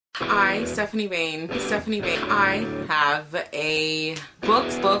Stephanie Vane, I have a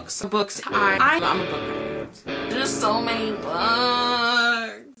books. I'm a book nerd. There's so many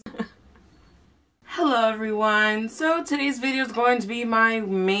books. Hello everyone. So today's video is going to be my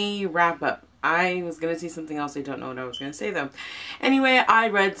May wrap up. I was going to say something else. I don't know what I was going to say though. Anyway, I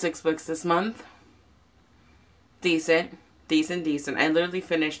read 6 books this month. Decent. I literally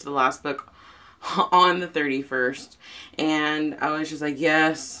finished the last book on the 31st. And I was just like,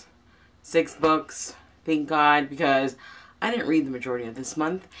 yes, 6 books. Thank God, because I didn't read the majority of this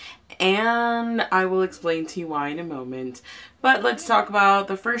month. And I will explain to you why in a moment. But let's talk about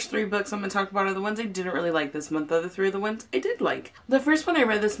the first 3 books I'm going to talk about are the ones I didn't really like this month. The other 3 are the ones I did like. The first one I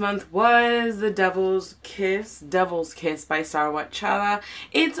read this month was The Devil's Kiss by Sarwat Challa.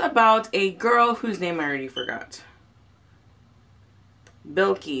 It's about a girl whose name I already forgot.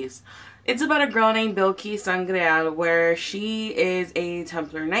 Bilquis. It's about a girl named Bilquis Sangreal, where she is a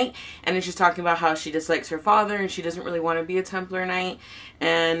Templar Knight, and it's just talking about how she dislikes her father and she doesn't really want to be a Templar Knight,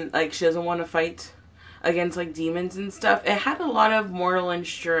 and like she doesn't want to fight against like demons and stuff. It had a lot of moral and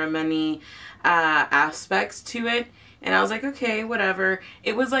ceremony aspects to it, and I was like, okay, whatever.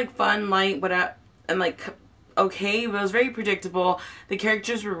 It was like fun, light, and like okay, but it was very predictable. The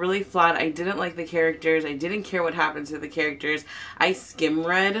characters were really flat. I didn't like the characters. I didn't care what happened to the characters. I skim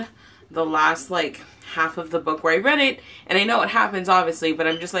read the last like half of the book where I read it, and I know what happens obviously, but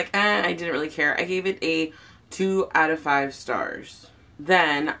I'm just like, I didn't really care. I gave it a 2 out of 5 stars.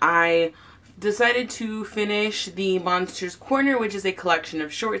 Then I decided to finish The Monsters Corner, which is a collection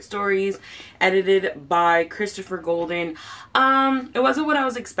of short stories edited by Christopher Golden. It wasn't what I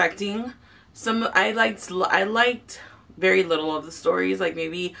was expecting. I liked very little of the stories, like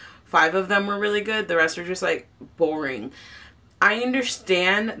maybe 5 of them were really good. The rest were just like boring. I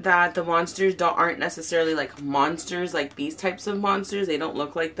understand that the monsters aren't necessarily like monsters, like these types of monsters. They don't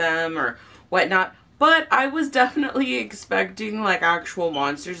look like them or whatnot. But I was definitely expecting like actual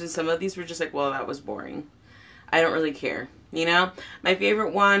monsters, and some of these were just like, well, that was boring. I don't really care, you know? My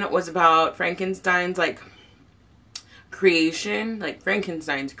favorite one was about Frankenstein's like creation, like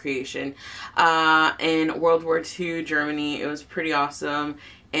Frankenstein's creation in World War II Germany. It was pretty awesome.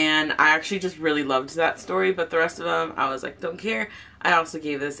 And I actually just really loved that story, but the rest of them, I was like, don't care. I also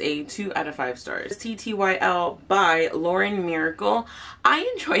gave this a 2 out of 5 stars. TTYL by Lauren Miracle. I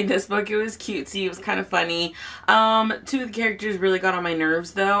enjoyed this book. It was cutesy. It was kind of funny. 2 of the characters really got on my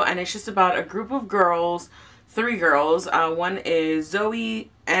nerves though, and it's just about a group of girls, 3 girls. One is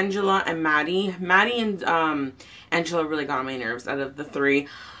Zoe, Angela, and Maddie. Maddie and Angela really got on my nerves out of the 3.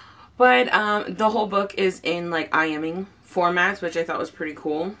 But the whole book is in like IMing formats, which I thought was pretty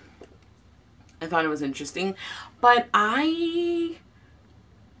cool. I thought it was interesting. But I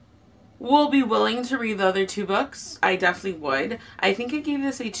will be willing to read the other 2 books. I definitely would. I think I gave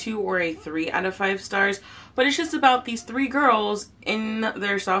this a 2 or a 3 out of 5 stars. But it's just about these 3 girls in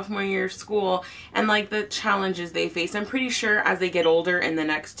their sophomore year of school and like the challenges they face. I'm pretty sure as they get older in the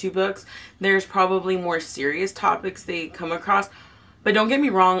next 2 books, there's probably more serious topics they come across. But don't get me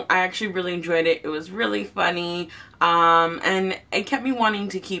wrong, I actually really enjoyed it. It was really funny, and it kept me wanting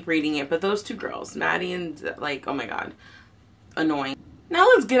to keep reading it. But those 2 girls, Maddie and like, oh my god, annoying. Now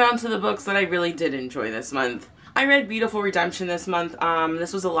let's get on to the books that I really did enjoy this month. I read Beautiful Redemption this month.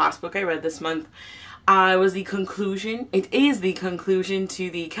 This was the last book I read this month. It was the conclusion. It is the conclusion to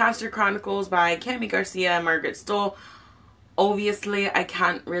the Castor Chronicles by Cami Garcia and Margaret Stohl. Obviously, I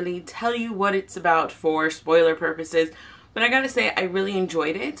can't really tell you what it's about for spoiler purposes. But I gotta say, I really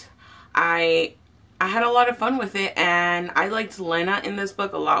enjoyed it. I had a lot of fun with it, and I liked Lena in this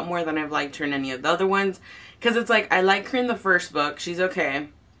book a lot more than I've liked her in any of the other ones. Because it's like, I like her in the first book, she's okay.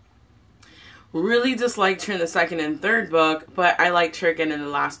 Really disliked her in the second and third book, but I liked her again in the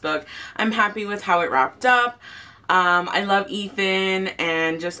last book. I'm happy with how it wrapped up. I love Ethan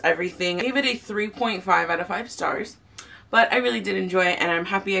and just everything. I gave it a 3.5 out of 5 stars. But I really did enjoy it, and I'm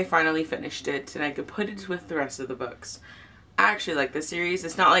happy I finally finished it, and I could put it with the rest of the books. I actually like this series.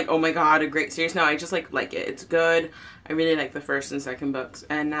 It's not like, oh my god, a great series. No, I just like it. It's good. I really like the first and second books.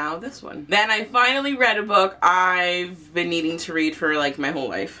 And now this one. Then I finally read a book I've been needing to read for like my whole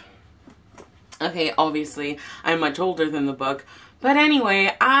life. Okay, obviously, I'm much older than the book. But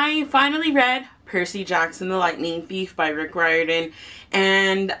anyway, I finally read Percy Jackson the Lightning Thief by Rick Riordan.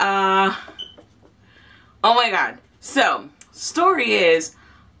 And, oh my god. So, story is,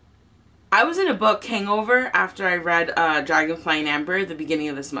 I was in a book hangover after I read Dragonfly and Amber at the beginning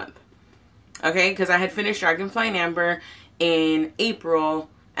of this month. Okay, because I had finished Dragonfly and Amber in April,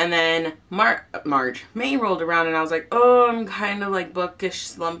 and then May rolled around, and I was like, oh, I'm kind of like bookish,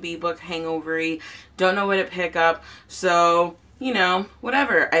 slumpy, book hangover-y, don't know what to pick up. So you know,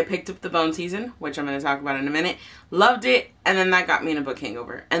 whatever. I picked up The Bone Season, which I'm going to talk about in a minute. Loved it, and then that got me in a book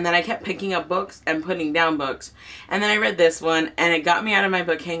hangover. And then I kept picking up books and putting down books. And then I read this one, and it got me out of my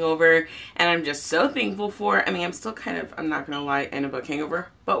book hangover, and I'm just so thankful for it. I mean, I'm still kind of, I'm not going to lie, in a book hangover,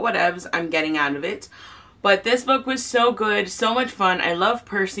 but whatevs, I'm getting out of it. But this book was so good, so much fun. I love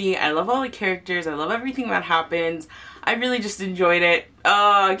Percy. I love all the characters. I love everything that happens. I really just enjoyed it.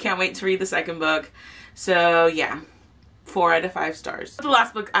 Oh, I can't wait to read the second book. So, yeah. 4 out of 5 stars. The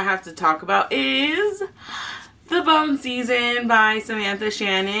last book I have to talk about is The Bone Season by Samantha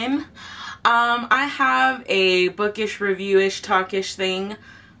Shannon. I have a bookish, reviewish, talkish thing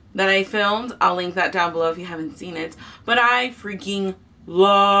that I filmed. I'll link that down below if you haven't seen it. But I freaking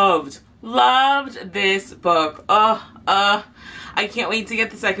loved this book. I can't wait to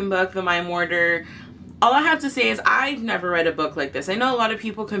get the second book, The Mime Warder. All I have to say is I've never read a book like this. I know a lot of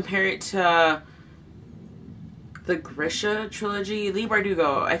people compare it to the Grisha trilogy. Leigh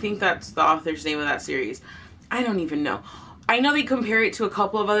Bardugo, I think that's the author's name of that series. I don't even know. I know they compare it to a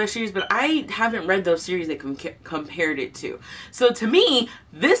couple of other series, but I haven't read those series they compared it to. So to me,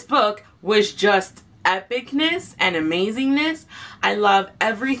 this book was just epicness and amazingness. I love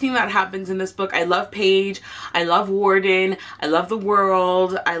everything that happens in this book. I love Paige. I love Warden. I love the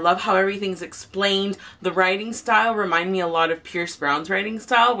world. I love how everything's explained. The writing style reminded me a lot of Pierce Brown's writing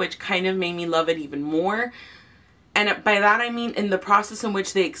style, which kind of made me love it even more. And by that I mean in the process in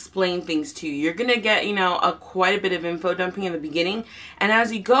which they explain things to you. You're going to get, you know, quite a bit of info dumping in the beginning. And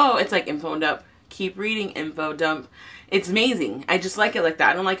as you go, it's like info dump. Keep reading, info dump. It's amazing. I just like it like that.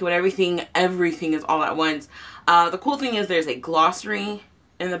 I don't like it when everything is all at once. The cool thing is there's a glossary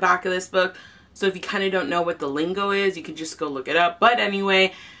in the back of this book. So if you kind of don't know what the lingo is, you can just go look it up. But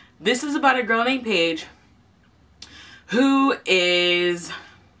anyway, this is about a girl named Paige who is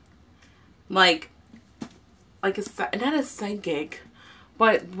like not a psychic,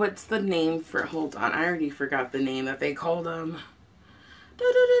 but what's the name for, hold on, I already forgot the name that they called them.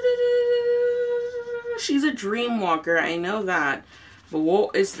 She's a dream walker, I know that, but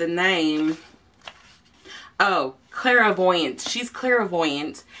what is the name? Oh, clairvoyant. She's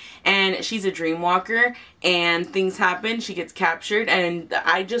clairvoyant, and she's a dream walker, and things happen, she gets captured, and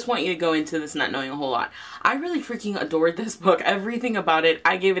I just want you to go into this not knowing a whole lot. I really freaking adored this book, everything about it.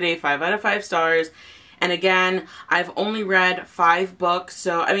 I gave it a 5 out of 5 stars. And again, I've only read 5 books,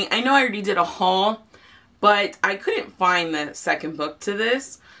 so, I mean, I know I already did a haul, but I couldn't find the second book to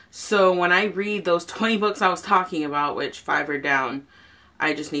this. So when I read those 20 books I was talking about, which 5 are down,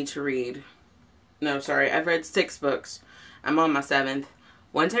 I just need to read. No, sorry, I've read 6 books. I'm on my 7th.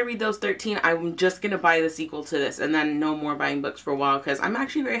 Once I read those 13, I'm just going to buy the sequel to this, and then no more buying books for a while, because I'm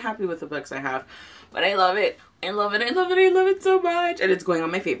actually very happy with the books I have. But I love it. I love it. I love it. I love it so much. And it's going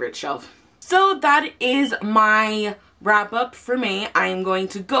on my favorite shelf. So that is my wrap up for me. I am going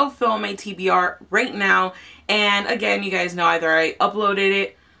to go film my TBR right now. And again, you guys know either I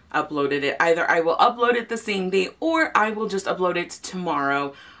either I will upload it the same day or I will just upload it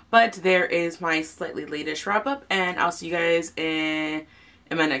tomorrow. But there is my slightly late-ish wrap up, and I'll see you guys in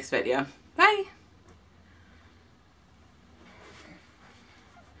my next video. Bye!